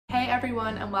Hey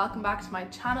everyone, and welcome back to my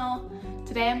channel.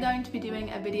 Today I'm going to be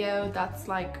doing a video that's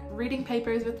like reading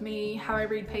papers with me, how I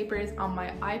read papers on my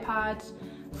iPad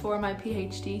for my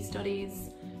PhD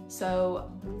studies.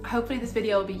 So hopefully this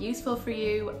video will be useful for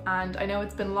you, and I know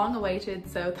it's been long awaited,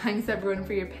 so thanks everyone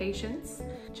for your patience.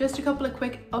 Just a couple of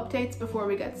quick updates before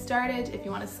we get started. If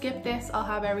you want to skip this, I'll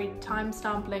have every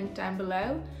timestamp linked down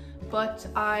below. But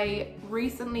I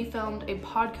recently filmed a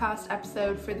podcast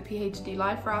episode for the PhD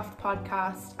Life Raft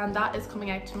podcast, and that is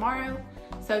coming out tomorrow.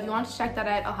 So if you want to check that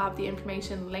out, I'll have the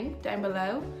information linked down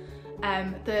below.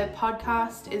 The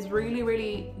podcast is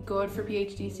really good for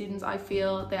PhD students, I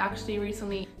feel. They actually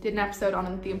recently did an episode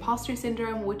on the imposter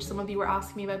syndrome, which some of you were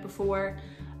asking me about before.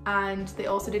 And they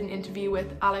also did an interview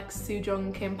with Alex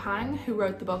Sujung Kim Pang, who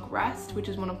wrote the book Rest, which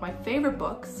is one of my favorite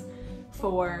books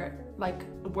for like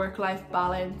work-life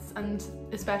balance and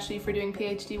especially for doing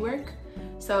PhD work.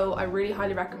 So I really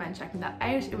highly recommend checking that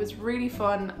out. It was really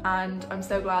fun and I'm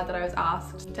so glad that I was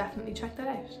asked. Definitely check that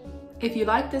out. If you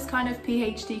like this kind of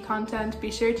PhD content,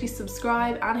 be sure to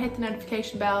subscribe and hit the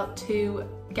notification bell to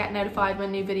get notified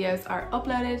when new videos are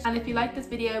uploaded. And if you like this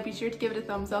video, be sure to give it a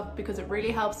thumbs up because it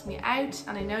really helps me out,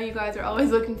 and I know you guys are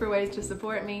always looking for ways to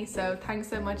support me, so thanks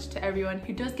so much to everyone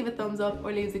who does give a thumbs up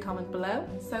or leaves a comment below.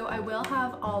 So I will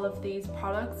have all of these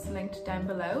products linked down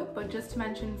below, but just to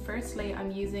mention, firstly,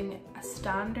 I'm using a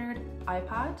standard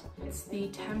iPad. It's the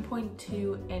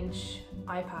 10.2 inch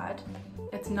iPad.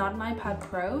 It's not an iPad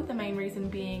Pro, the main reason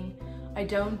being I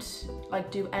don't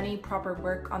do any proper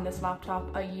work on this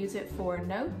laptop. I use it for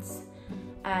notes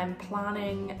and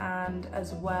planning, and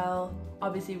as well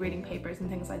obviously reading papers and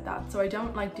things like that. So I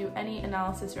don't do any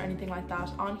analysis or anything like that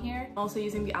on here. I'm also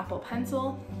using the Apple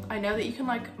Pencil. I know that you can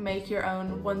make your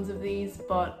own ones of these,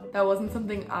 but that wasn't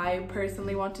something I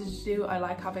personally wanted to do. I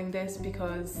like having this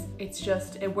because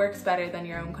it works better than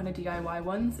your own kind of DIY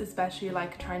ones, especially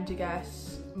trying to get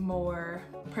more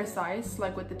precise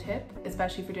with the tip,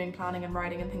 especially for doing planning and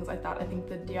writing and things like that. I think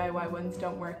the DIY ones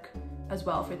don't work as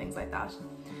well for things like that.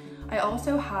 I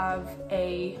also have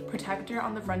a protector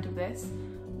on the front of this,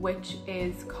 which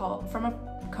is from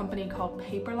a company called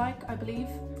Paperlike, I believe,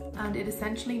 and it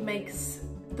essentially makes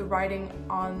the writing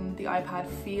on the iPad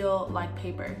feel like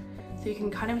paper. So you can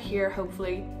kind of hear,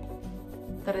 hopefully,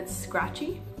 that it's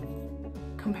scratchy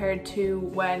compared to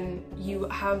when you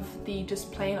have the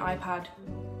just plain iPad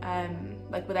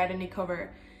without any cover.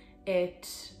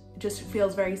 It just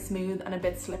feels very smooth and a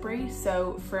bit slippery.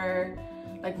 So for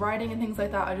writing and things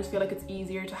like that, I just feel like it's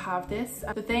easier to have this.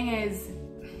 The thing is,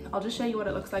 I'll just show you what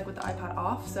it looks like with the iPad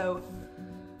off. So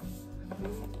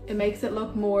it makes it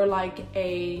look more like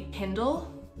a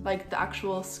Kindle, like the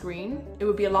actual screen. It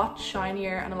would be a lot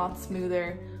shinier and a lot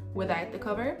smoother without the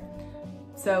cover.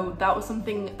 So that was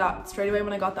something that straight away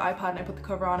when I got the iPad and I put the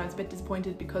cover on, I was a bit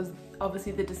disappointed because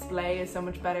obviously the display is so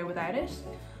much better without it.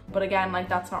 But again,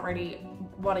 that's not really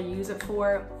what I use it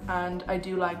for, and I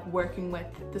do like working with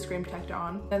the screen protector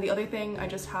on. And the other thing I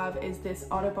just have is this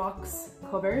OtterBox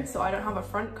cover. So I don't have a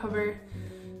front cover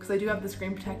because I do have the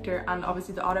screen protector, and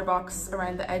obviously the OtterBox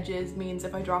around the edges means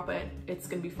if I drop it, it's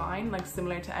gonna be fine,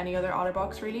 similar to any other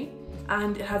OtterBox really.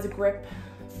 And it has a grip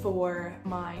for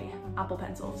my Apple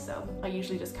Pencil, so I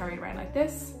usually just carry it around like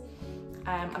this.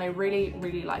 And I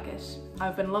really like it.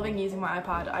 I've been loving using my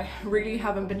iPad. I really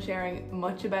haven't been sharing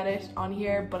much about it on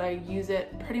here, but I use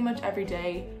it pretty much every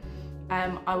day.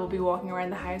 I will be walking around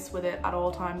the house with it at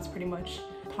all times, pretty much.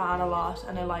 Plan a lot,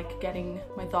 and I like getting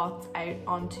my thoughts out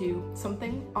onto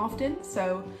something often.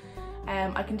 So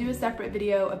I can do a separate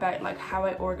video about how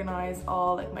I organize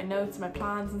all my notes, my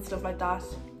plans and stuff like that,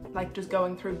 just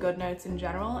going through GoodNotes in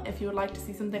general. If you would like to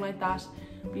see something like that,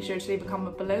 be sure to leave a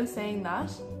comment below saying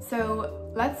that.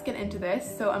 So let's get into this.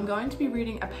 So I'm going to be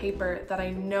reading a paper that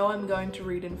I know I'm going to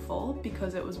read in full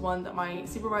because it was one that my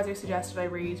supervisor suggested I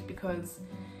read because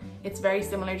it's very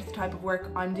similar to the type of work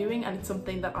I'm doing, and it's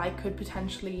something that I could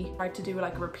potentially try to do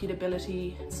a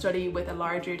repeatability study with a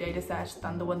larger data set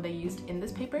than the one they used in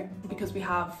this paper, because we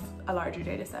have a larger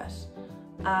data set.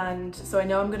 And so I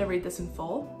know I'm going to read this in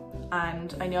full,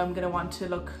 and I know I'm going to want to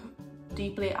look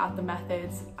deeply at the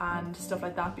methods and stuff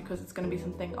like that because it's going to be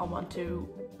something I'll want to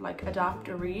adapt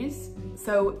or reuse.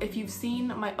 So if you've seen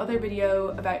my other video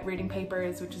about reading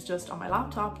papers, which is just on my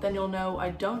laptop, then you'll know I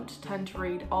don't tend to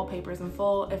read all papers in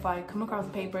full. If I come across a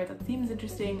paper that seems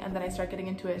interesting and then I start getting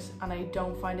into it and I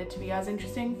don't find it to be as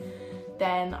interesting,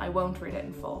 then I won't read it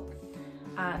in full.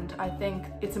 And I think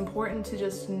it's important to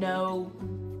just know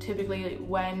typically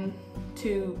when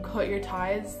to cut your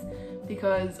ties,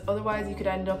 because otherwise you could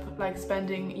end up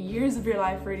spending years of your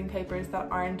life reading papers that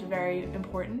aren't very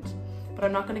important. but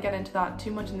I'm not going to get into that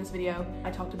too much in this video. I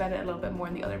talked about it a little bit more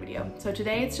in the other video. So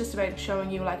today it's just about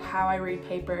showing you like how I read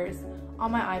papers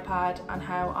on my iPad and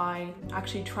how I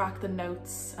actually track the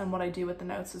notes and what I do with the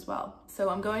notes as well. So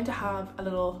I'm going to have a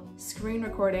little screen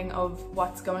recording of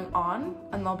what's going on,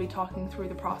 and I'll be talking through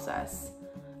the process.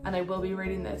 And I will be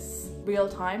reading this real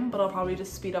time, but I'll probably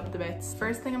just speed up the bits.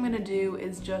 First thing I'm gonna do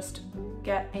is just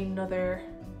get another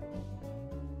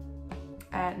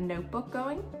notebook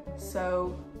going.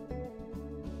 So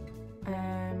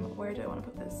where do I want to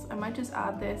put this? I might just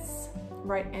add this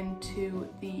right into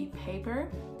the paper.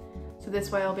 So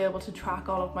this way I'll be able to track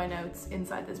all of my notes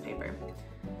inside this paper.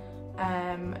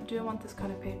 Do I want this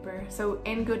kind of paper? So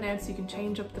in GoodNotes you can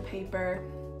change up the paper.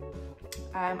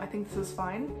 I think this is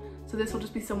fine. So this will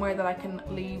just be somewhere that I can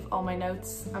leave all my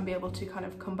notes and be able to kind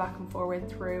of come back and forward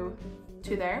through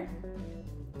to there.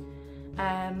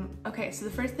 Okay, so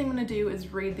the first thing I'm going to do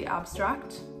is read the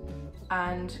abstract,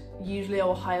 and usually I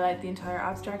will highlight the entire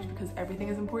abstract because everything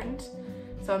is important.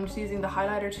 So I'm just using the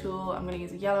highlighter tool. I'm going to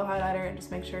use a yellow highlighter and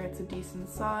just make sure it's a decent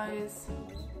size.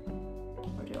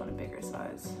 Or do I want a bigger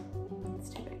size? It's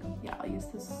too big. Yeah, I'll use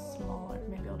this smaller.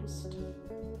 Maybe I'll just...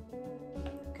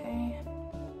 Okay.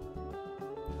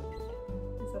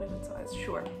 Is that a good size?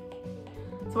 Sure.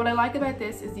 So what I like about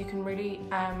this is you can really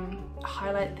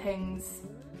highlight things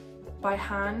by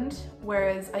hand,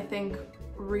 whereas I think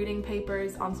reading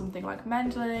papers on something like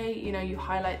Mendeley, you know, you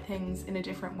highlight things in a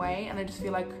different way, and I just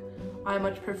feel like I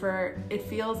much prefer, it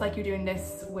feels like you're doing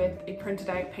this with a printed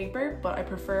out paper, but I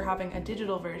prefer having a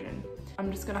digital version.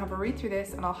 I'm just gonna have a read through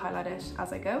this and I'll highlight it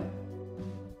as I go.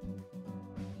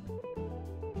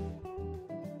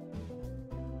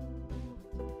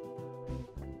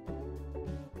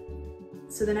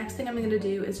 So the next thing I'm going to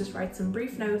do is just write some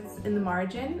brief notes in the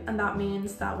margin, and that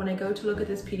means that when I go to look at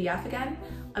this PDF again,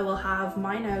 I will have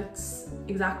my notes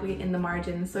exactly in the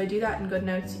margin. So I do that in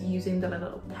GoodNotes using the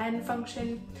little pen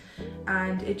function,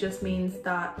 and it just means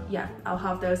that, yeah, I'll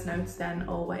have those notes then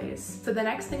always. So the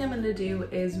next thing I'm going to do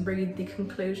is read the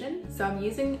conclusion. So I'm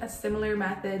using a similar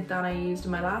method that I used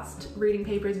in my last reading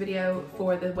papers video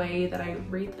for the way that I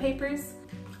read the papers.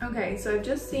 Okay, so I've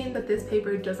just seen that this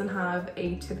paper doesn't have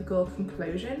a typical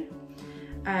conclusion,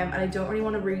 and I don't really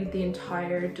want to read the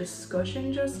entire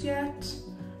discussion just yet.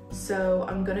 So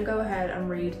I'm gonna go ahead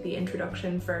and read the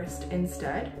introduction first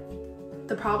instead.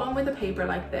 The problem with a paper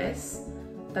like this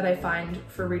that I find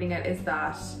for reading it is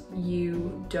that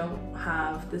you don't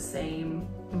have the same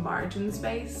margin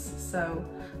space, so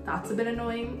that's a bit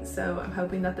annoying. So I'm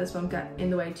hoping that this won't get in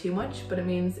the way too much, but it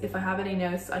means if I have any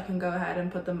notes I can go ahead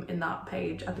and put them in that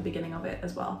page at the beginning of it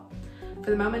as well.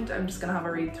 For the moment I'm just gonna have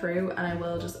a read through, and I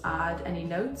will just add any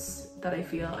notes that I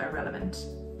feel are relevant.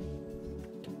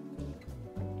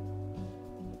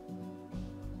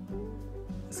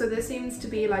 So this seems to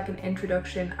be like an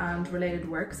introduction and related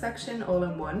work section all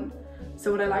in one.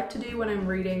 So what I like to do when I'm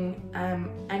reading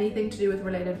anything to do with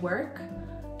related work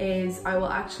is I will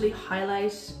actually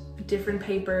highlight different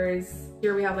papers.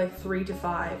 Here we have like 3 to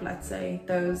 5, let's say,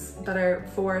 those that are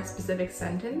for a specific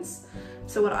sentence.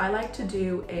 So what I like to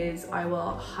do is I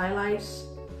will highlight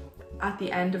at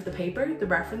the end of the paper the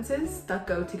references that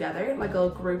go together, like I'll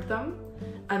group them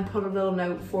and put a little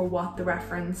note for what the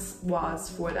reference was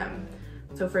for them.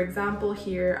 So for example,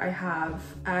 here I have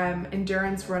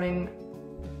endurance running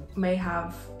may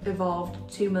have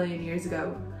evolved 2 million years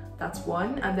ago. That's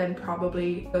 1, and then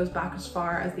probably goes back as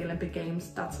far as the Olympic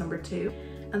Games, that's number 2.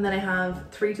 And then I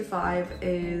have 3 to 5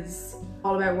 is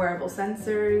all about wearable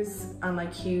sensors and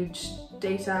like huge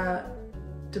data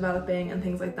developing and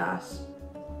things like that.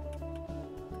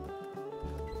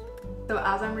 So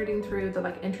as I'm reading through the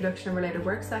like introduction and related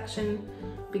work section,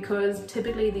 because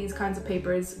typically these kinds of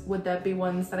papers would then be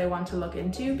ones that I want to look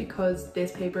into because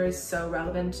this paper is so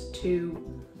relevant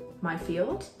to my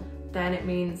field, then it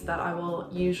means that I will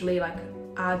usually like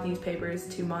add these papers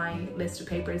to my list of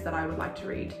papers that I would like to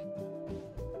read.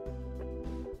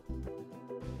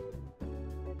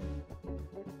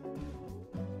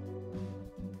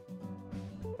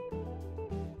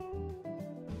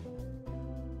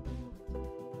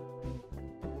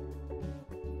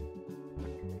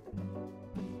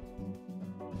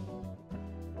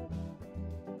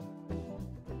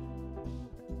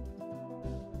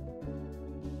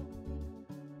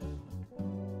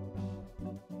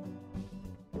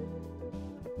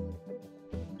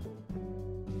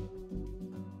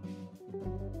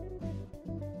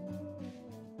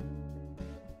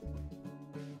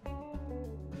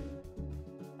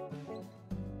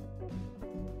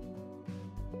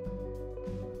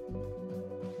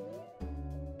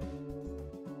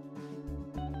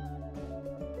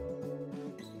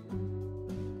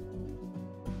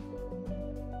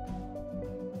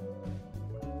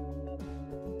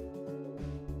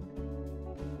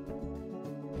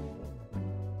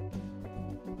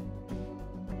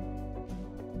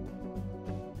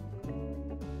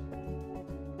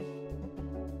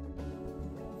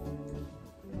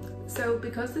 So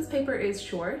because this paper is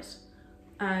short,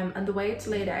 and the way it's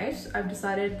laid out, I've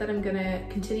decided that I'm gonna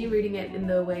continue reading it in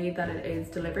the way that it is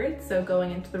delivered, so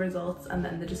going into the results and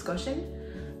then the discussion.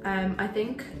 I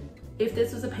think if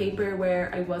this was a paper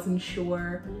where I wasn't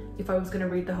sure if I was gonna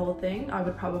read the whole thing, I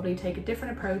would probably take a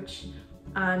different approach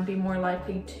and be more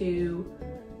likely to,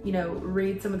 you know,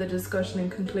 read some of the discussion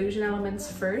and conclusion elements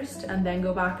first and then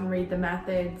go back and read the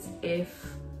methods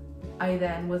if I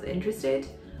then was interested.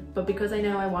 But because I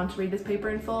know I want to read this paper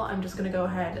in full, I'm just going to go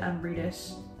ahead and read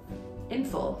it in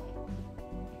full.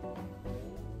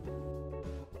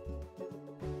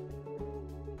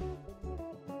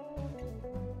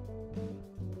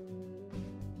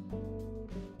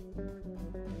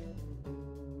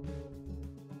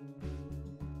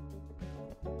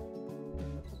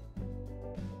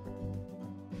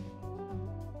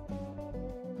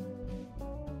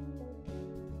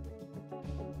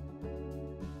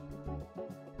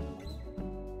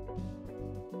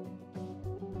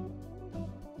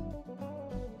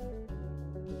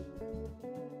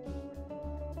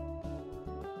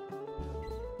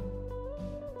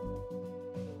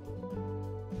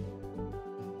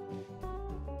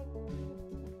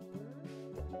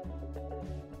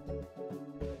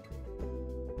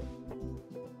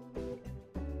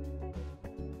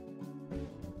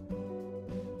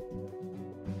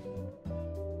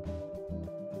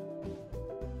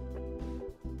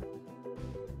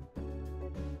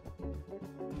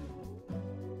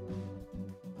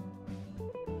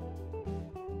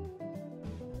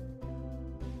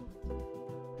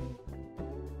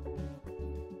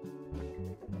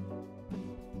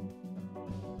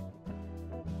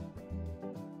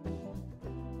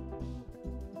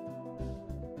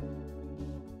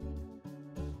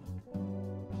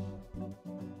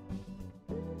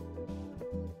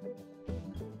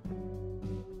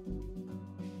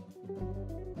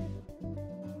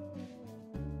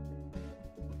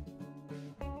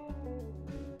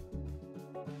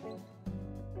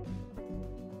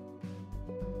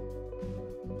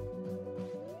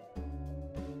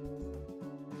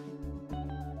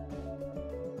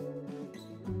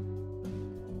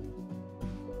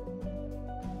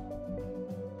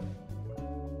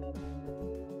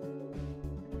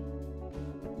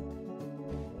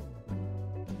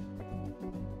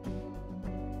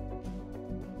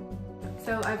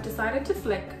 So I've decided to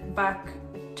flick back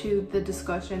to the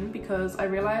discussion because I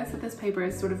realized that this paper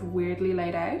is sort of weirdly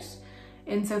laid out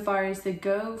insofar as they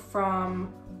go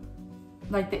from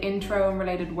like the intro and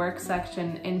related work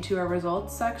section into a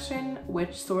results section,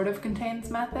 which sort of contains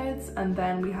methods, and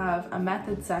then we have a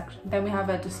method section, then we have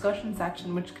a discussion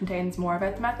section which contains more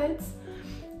about the methods.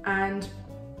 And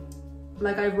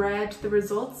like I read the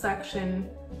results section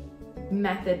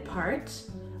method part,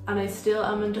 and I still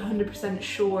am not 100%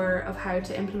 sure of how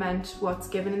to implement what's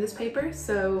given in this paper,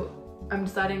 so I'm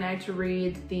deciding now to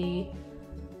read the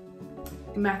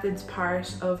methods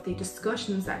part of the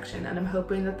discussion section, and I'm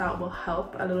hoping that that will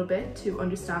help a little bit to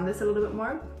understand this a little bit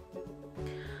more.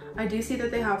 I do see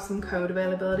that they have some code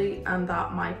availability and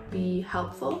that might be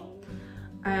helpful.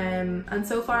 And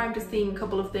so far I'm just seeing a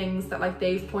couple of things that like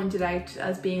they've pointed out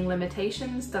as being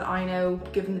limitations that I know,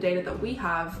 given the data that we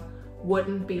have,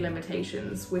 wouldn't be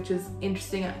limitations, which is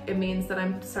interesting. It means that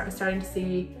I'm starting to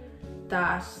see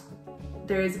that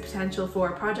there is a potential for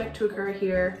a project to occur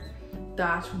here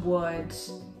that would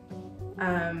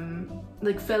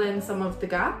like fill in some of the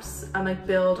gaps and like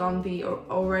build on the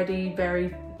already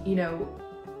very, you know,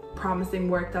 promising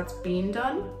work that's been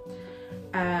done,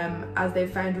 as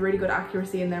they've found really good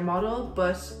accuracy in their model,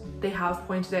 but they have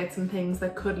pointed out some things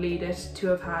that could lead it to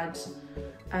have had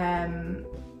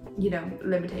you know,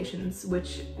 limitations,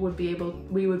 which we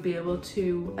would be able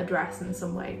to address in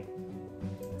some way.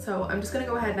 So I'm just going to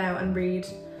go ahead now and read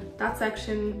that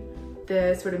section,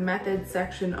 the sort of method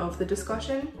section of the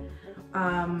discussion,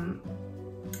 and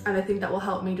I think that will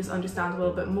help me just understand a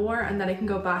little bit more, and then I can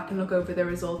go back and look over the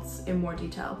results in more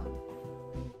detail.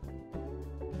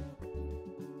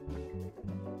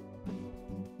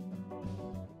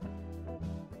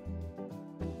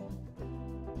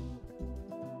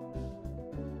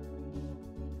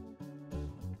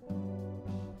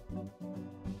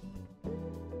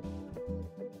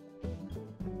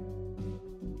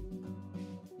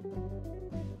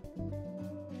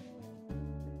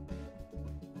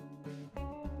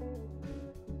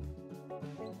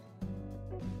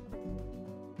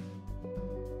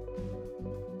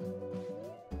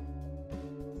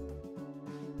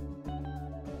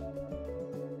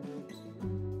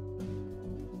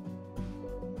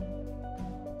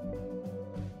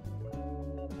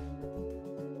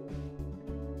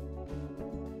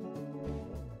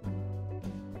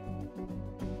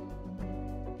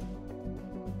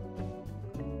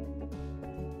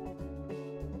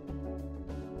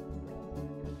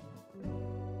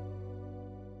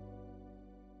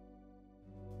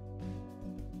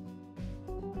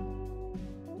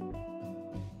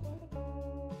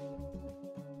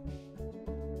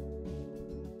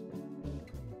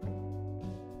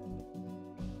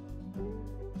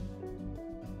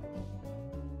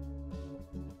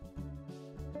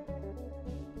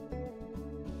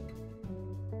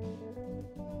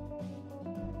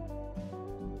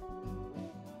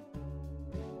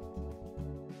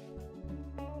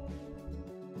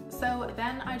 So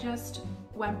then I just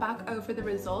went back over the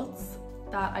results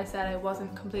that I said I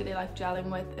wasn't completely like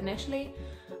gelling with initially.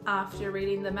 After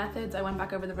reading the methods, I went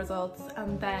back over the results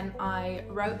and then I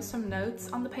wrote some notes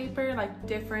on the paper, like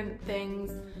different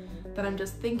things that I'm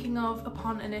just thinking of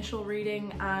upon initial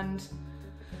reading and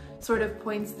sort of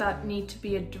points that need to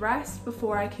be addressed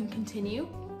before I can continue.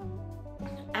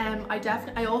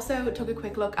 I also took a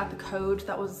quick look at the code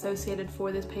that was associated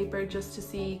for this paper just to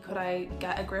see could I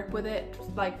get a grip with it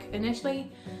like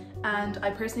initially, and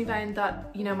I personally found that,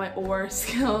 you know, my OR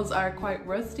skills are quite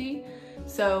rusty.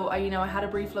 So I had a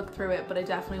brief look through it, but it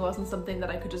definitely wasn't something that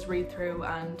I could just read through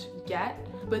and get.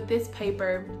 But this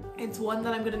paper, it's one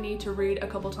that I'm going to need to read a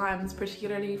couple times,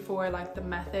 particularly for like the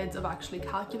methods of actually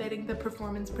calculating the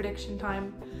performance prediction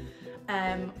time.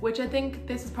 Which I think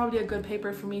this is probably a good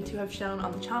paper for me to have shown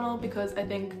on the channel, because I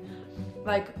think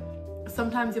like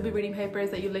sometimes you'll be reading papers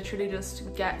that you literally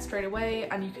just get straight away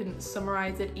and you can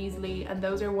summarize it easily, and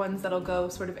those are ones that'll go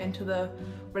sort of into the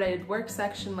related work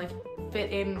section, like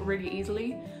fit in really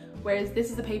easily. Whereas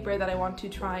this is a paper that I want to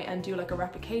try and do like a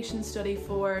replication study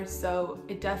for, so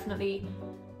it definitely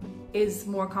is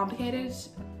more complicated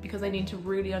because I need to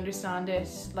really understand it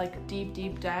like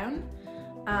deep down,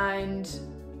 and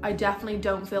I definitely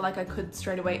don't feel like I could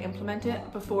straight away implement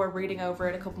it before reading over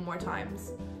it a couple more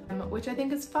times, which I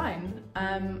think is fine.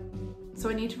 So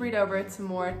I need to read over it some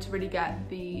more to really get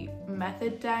the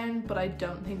method down, but I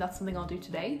don't think that's something I'll do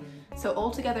today. So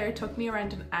altogether it took me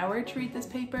around an hour to read this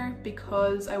paper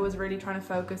because I was really trying to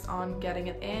focus on getting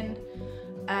it in.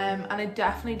 And it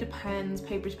definitely depends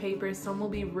paper to paper. Some will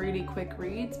be really quick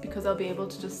reads because I'll be able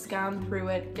to just scan through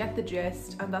it, get the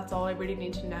gist, and that's all I really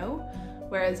need to know.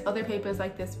 Whereas other papers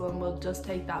like this one will just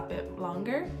take that bit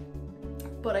longer.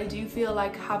 But I do feel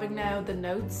like having now the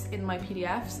notes in my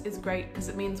PDFs is great, because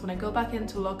it means when I go back in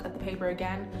to look at the paper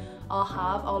again, I'll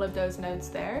have all of those notes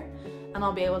there and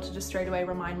I'll be able to just straight away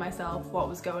remind myself what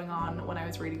was going on when I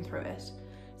was reading through it.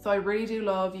 So I really do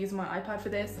love using my iPad for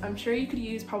this. I'm sure you could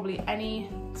use probably any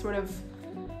sort of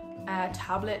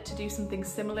tablet to do something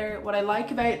similar. What I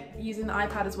like about using the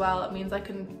iPad as well, it means I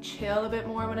can chill a bit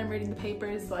more when I'm reading the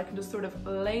papers, so I can just sort of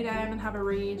lay down and have a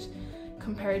read,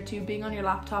 compared to being on your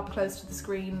laptop close to the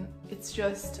screen. It's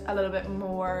just a little bit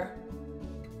more,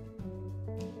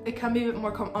 it can be a bit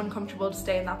more uncomfortable to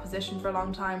stay in that position for a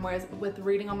long time, whereas with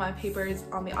reading on my papers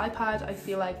on the iPad, I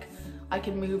feel like I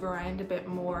can move around a bit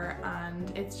more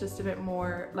and it's just a bit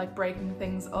more like breaking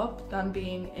things up than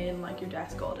being in like your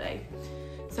desk all day.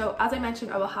 So as I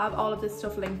mentioned, I will have all of this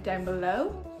stuff linked down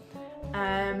below.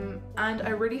 And I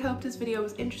really hope this video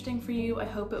was interesting for you. I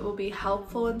hope it will be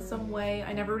helpful in some way.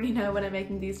 I never really know when I'm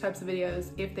making these types of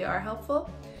videos if they are helpful,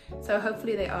 so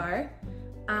hopefully they are.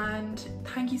 And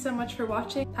thank you so much for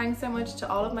watching. Thanks so much to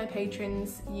all of my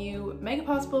patrons. You make it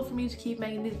possible for me to keep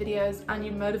making these videos, and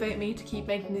you motivate me to keep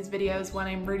making these videos when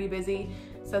I'm really busy.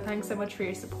 So thanks so much for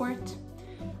your support,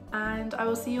 and I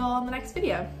will see you all in the next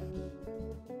video.